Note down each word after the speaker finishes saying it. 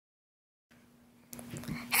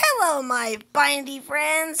Hello, my Bindy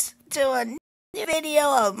friends, to a new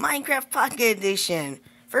video of Minecraft Pocket Edition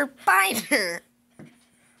for Binder.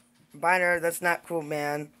 Binder, that's not cool,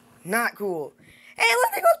 man. Not cool. Hey,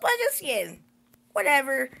 look, there goes Punch Skin.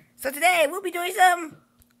 Whatever. So today, we'll be doing some,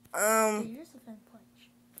 oh,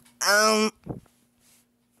 we're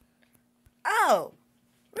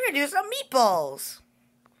gonna do some meatballs.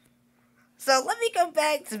 So let me come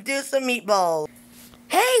back to do some meatballs.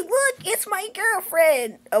 Hey, look, it's my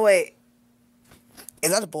girlfriend. Oh, wait.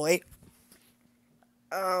 Is that a boy?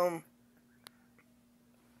 Hey,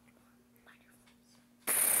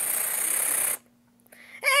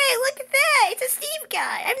 look at that. It's a Steve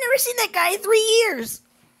guy. I've never seen that guy in 3 years.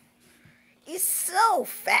 He's so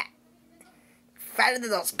fat. Fatter than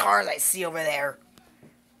those cars I see over there.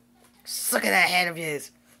 Just look at that head of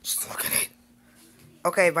his. Just look at it.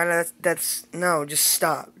 Okay, Vanna, no, just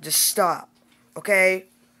stop. Just stop. Okay?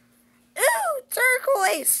 Ooh,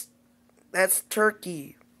 turquoise! That's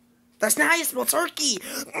turkey. That's not how you spell turkey!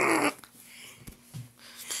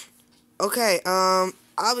 Okay, I'll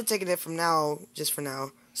be taking it from now, just for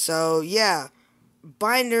now. So, yeah.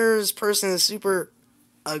 Binder's person is super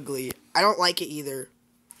ugly. I don't like it either.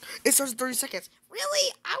 It starts in 30 seconds.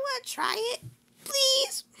 Really? I want to try it.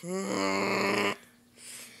 Please? Okay,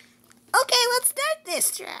 let's start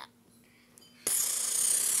this trap.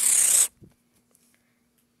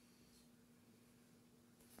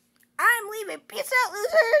 I'm leaving. Peace out,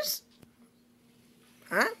 losers.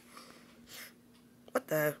 Huh? What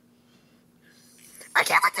the? I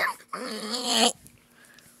can't let them.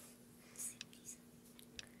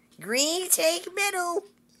 Green, take middle.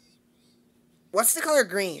 What's the color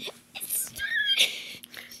green?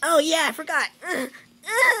 Oh, yeah, I forgot.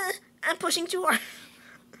 I'm pushing too hard.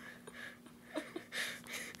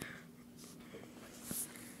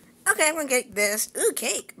 Okay, I'm gonna get this. Ooh,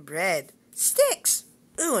 cake, bread, sticks.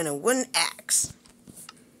 Ooh, and a wooden axe.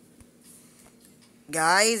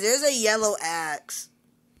 Guys, there's a yellow axe.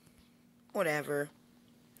 Whatever.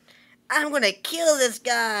 I'm gonna kill this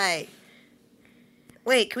guy.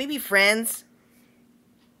 Wait, can we be friends?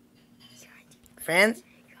 Friends?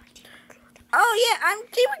 Oh, yeah, I'm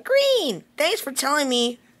Team Green. Thanks for telling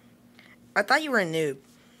me. I thought you were a noob.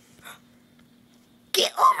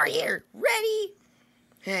 Get over here. Ready?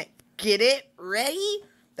 Hey, get it? Ready?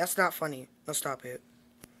 That's not funny. No, stop it.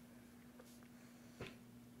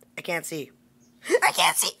 I can't see. I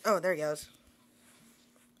can't see. Oh, there he goes.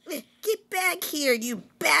 Get back here, you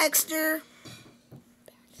Baxter.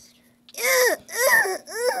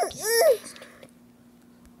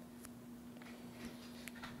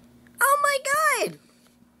 Oh my god.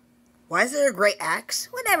 Why is there a great axe?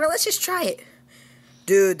 Whatever, let's just try it.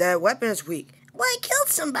 Dude, that weapon is weak. Well, I killed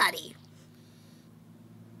somebody.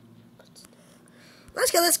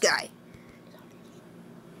 Let's kill this guy.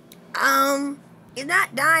 He's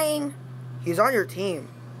not dying. He's on your team.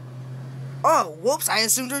 Oh, whoops, I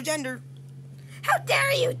assumed her gender. How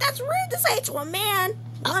dare you? That's rude to say to a man.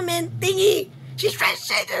 Woman, thingy. She's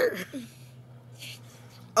transgender.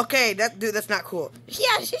 Okay, dude, that's not cool.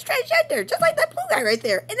 Yeah, she's transgender, just like that blue guy right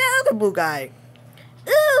there, and that other blue guy.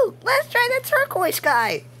 Ooh, let's try that turquoise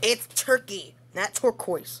guy. It's turkey, not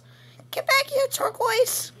turquoise. Get back here,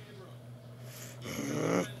 turquoise.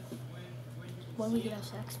 When we get our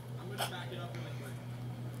sex.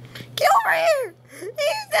 Get over here!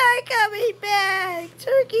 He's not coming back!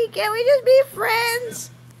 Turkey, can we just be friends?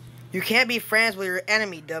 You can't be friends with your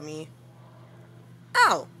enemy, dummy.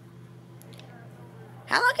 Oh.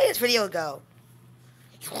 How long can this video go?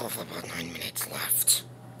 You have about 9 minutes left.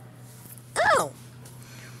 Oh.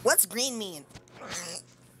 What's green mean?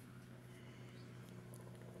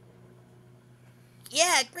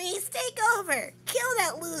 Yeah, Greens, take over. Kill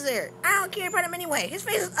that loser. I don't care about him anyway. His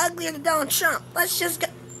face is uglier than Donald Trump. Let's just go.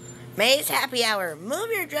 Maze happy hour. Move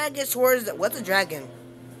your dragon towards the... What's a dragon?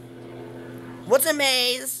 What's a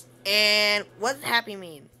maze? And what's happy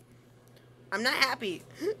mean? I'm not happy.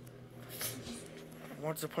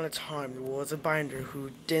 Once upon a time, there was a binder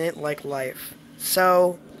who didn't like life.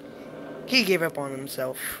 So, he gave up on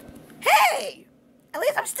himself. Hey! At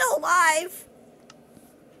least I'm still alive.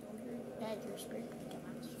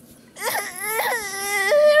 I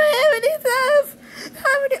don't have any stuff. I don't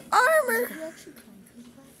have any armor.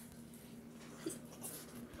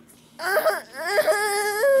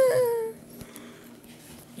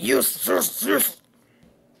 Useless.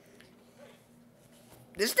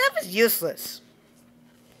 This stuff is useless.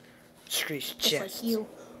 Screech chest. Like you.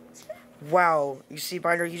 Wow, you see,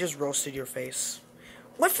 Binder, you just roasted your face.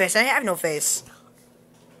 What face? I have no face.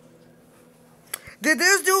 Did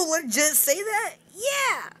this dude legit say that?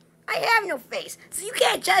 Yeah, I have no face, so you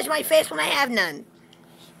can't judge my face when I have none.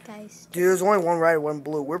 guys. Dude, there's only one red, one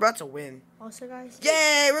blue. We're about to win. Also, guys.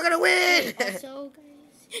 Yay, we're gonna win! Also,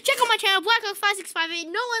 guys. Check out my channel, Blackhawk5658.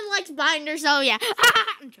 No one likes Binder, so yeah.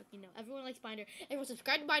 I'm joking. No, everyone likes Binder. Everyone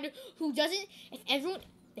subscribe to Binder. Who doesn't? If everyone,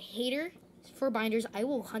 the hater for Binders, I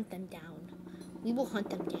will hunt them down. We will hunt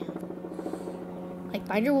them down. Like,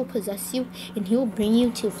 Binder will possess you, and he will bring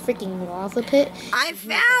you to a freaking lava pit. I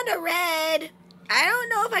found a red! I don't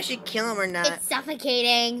know if I should kill him or not. It's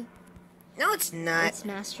suffocating. No, it's not. It's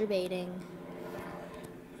masturbating.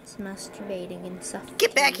 It's masturbating and suffocating.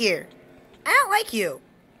 Get back here. I don't like you.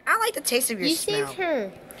 I don't like the taste of your You smell. saved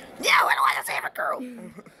her. No, I don't want to save a girl.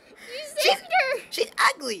 You saved her. She's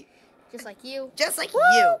ugly. Just like you. Just like Woo!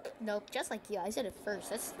 you. Nope, just like you. I said it first.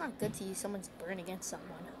 That's not good to use someone's burn against someone.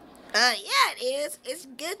 Yeah, it is. It's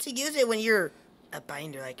good to use it when you're a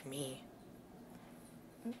binder like me.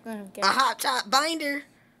 I'm gonna get A hot top binder.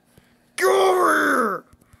 Go over.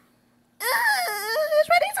 It's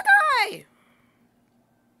ready to die.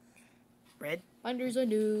 Red, Binder's a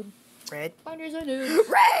noob. red, Binder's a noob.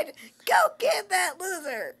 red. Go get that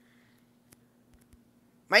loser.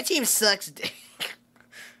 My team sucks, dick.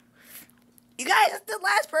 You guys, it's the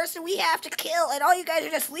last person we have to kill, and all you guys are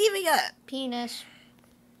just leaving us. Penis.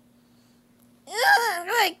 I'm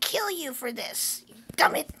gonna kill you for this. You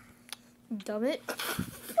Dummit. Dummit.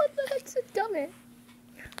 What the heck's a dummit?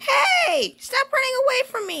 Hey! Stop running away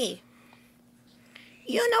from me.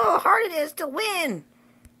 You know how hard it is to win.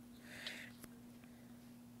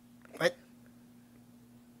 What?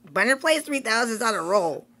 Binder plays 3,000 is on a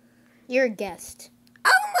roll. You're a guest.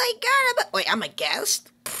 Oh my god, wait, I'm a guest?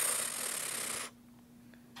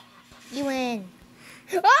 You win.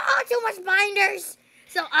 Oh, too much binders.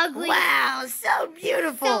 So ugly. Wow, so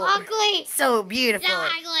beautiful. So ugly. So beautiful. So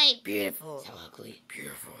ugly. Beautiful. So ugly.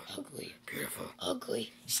 Beautiful. Ugly. Beautiful.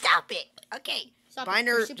 Ugly. Stop it. Okay. Stop it.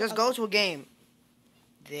 Binder, You're super just ugly. go to a game.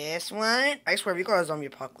 This one, I swear, if you call a zombie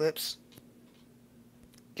apocalypse,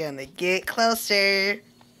 gonna get closer.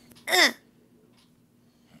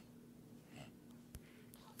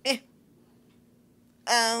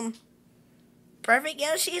 Perfect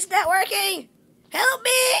Yoshi's not working. Help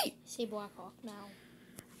me, Say Blackhawk now.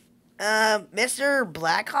 Mr.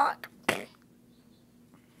 Blackhawk. I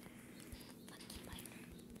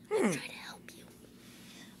try to help you.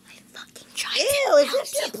 I fucking try Ew, to is help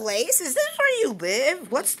this you. your place? Is this where you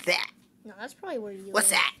live? What's that? No, that's probably where you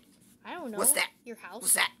What's live. that? I don't know. What's that? Your house?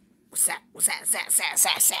 What's that? What's that? What's that? What's that? What's that? What's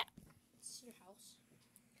that? What's that? It's your house.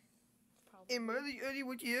 Probably. Am I the only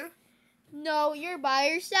one here? No, you're by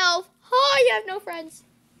yourself. Oh, you have no friends.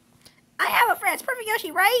 I have a friend. It's Perfect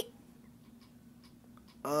Yoshi, right?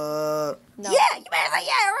 No. Yeah, you better say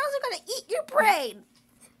yeah, or else I'm gonna eat your brain.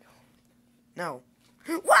 No.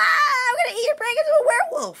 Wow, I'm gonna eat your brain because I'm a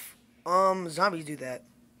werewolf. Zombies do that.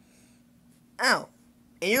 Oh,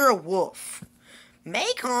 and you're a wolf.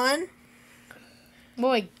 Macon.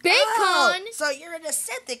 Boy, bacon. Oh, so you're a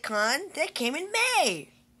Decepticon that came in May.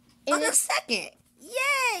 Is On the it- 2nd.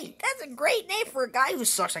 Yay! That's a great name for a guy who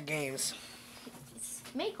sucks at games.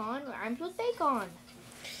 Macon rhymes with bacon.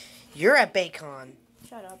 You're a bacon.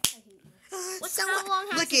 Shut up. I hate you. What's how long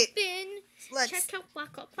has look it it. been? Let's. Check out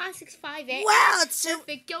Blackhawk 5658. Wow, it's two.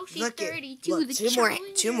 Perfect Yoshi Look it. 32. Look, the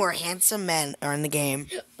two more handsome men are in the game.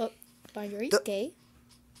 Binder, are you The- gay?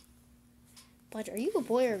 Binder, are you a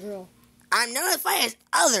boy or a girl? I'm notified as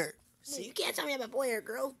other, so you can't tell me I'm a boy or a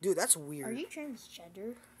girl. Dude, that's weird. Are you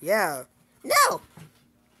transgender? Yeah. No. Are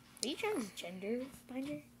you transgender,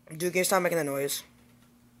 Binder? Dude, can you stop making that noise?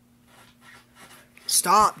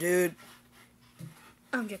 Stop, dude.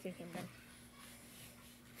 I'm joking, him then.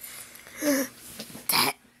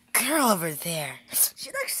 That girl over there. She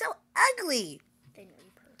looks so ugly. They know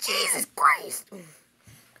you perfect. Jesus Christ.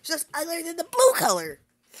 She's just uglier than the blue color.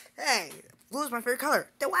 Hey, blue is my favorite color.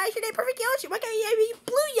 Then why is your name Perfect Yoshi? Why can't you be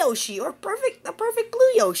Blue Yoshi or the perfect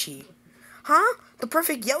Blue Yoshi? Huh? The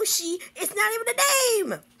perfect Yoshi is not even a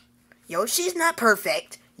name. Yoshi's not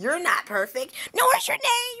perfect. You're not perfect. Nor is your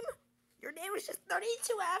name. Your name is just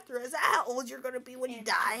 32 after. Is that how old you're going to be when you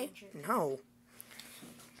die? No.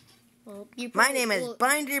 Well, you My probably- name is well,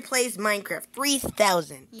 Binder Plays Minecraft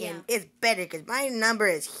 3000. Yeah. And it's better because my number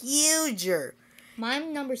is huger. My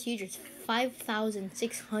number's huge. It's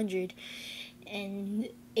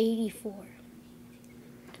 5,684.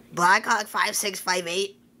 Blackhawk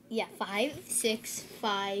 5658. Yeah,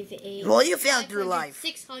 5658. Well, you failed through life.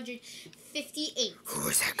 658. Who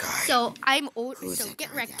is that guy? So I'm old. Who's So that get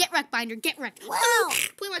guy wrecked. now? Get wrecked, Binder. Get wrecked. Wow.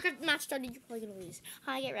 Play like a match started. You're probably gonna lose.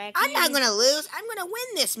 Hi, get wrecked. I'm not going to lose. I'm going to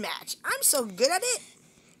win this match. I'm so good at it.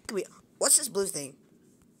 What's this blue thing?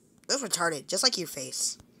 That's retarded, just like your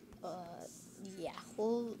face. Yeah.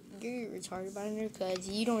 Well, you're retarded, Binder, because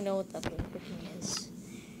you don't know what the thing is.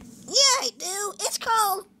 Yeah, I do. It's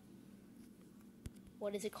called.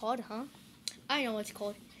 What is it called, huh? I know what it's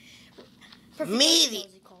called. Maybe. What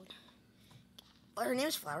is it called? What, her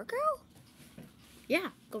name's Flower Girl? Yeah,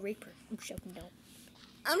 go rape her. I'm joking, don't.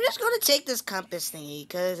 I'm just going to take this compass thingy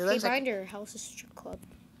because it Hey, looks like. Binder, how's the strip club?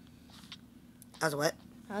 How's what?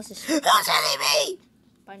 How's the strip Don't tell me!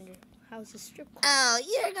 Binder, how's the strip club? Oh,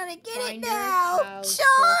 you're going to get it Binder, now. how's the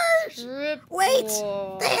Charge! strip Wait,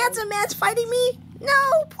 club? the handsome man's fighting me?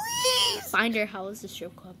 No, please! Binder, how's the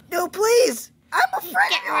strip club? No, please! I'm a friend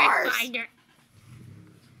Get of right, yours! Binder.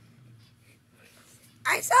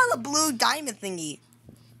 I saw the blue diamond thingy.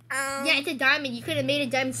 Yeah, it's a diamond. You could have made a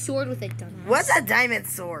diamond sword with it, dumbass. What's a diamond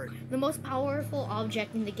sword? The most powerful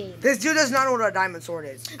object in the game. This dude does not know what a diamond sword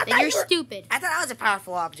is. Then you're stupid. I thought I was a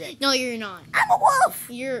powerful object. No, you're not. I'm a wolf!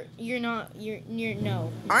 You're not. You're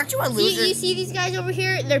no. Aren't you a loser? You see these guys over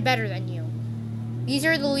here? They're better than you. These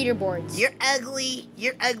are the leaderboards. You're ugly.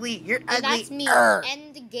 You're ugly. You're And ugly. that's me. Urgh.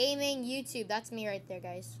 End gaming YouTube. That's me right there,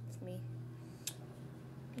 guys. It's me.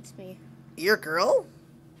 It's me. You're a girl?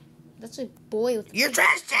 That's a boy with. You're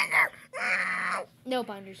transgender. No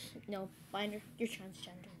binders. No binder. You're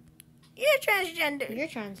transgender. You're transgender. You're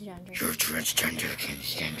transgender. You're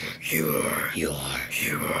transgender. You are. You are.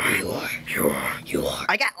 You are. You are. You are. You are.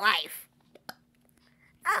 I got life. Oh,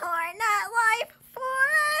 are not life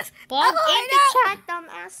for us. Blog Oh, in the chat,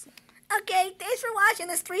 dumbass. Okay, thanks for watching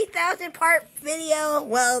this 3,000 part video.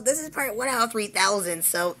 Well, this is part 1 out of 3,000,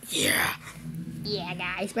 so yeah. Yeah,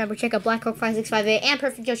 guys. Remember, check out BlackRock5658 and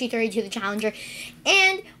Perfect Yoshi 32 the Challenger.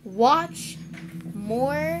 And watch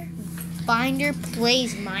more Binder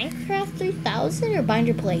Plays Minecraft 3000 or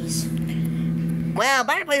Binder Plays? Well,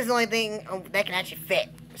 Binder Plays is the only thing that can actually fit,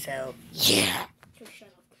 so yeah. Shut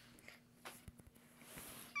up.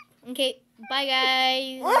 Okay, bye,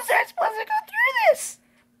 guys. Well, that's supposed to go through this.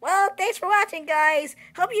 Well, thanks for watching, guys.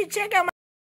 Hope you check out my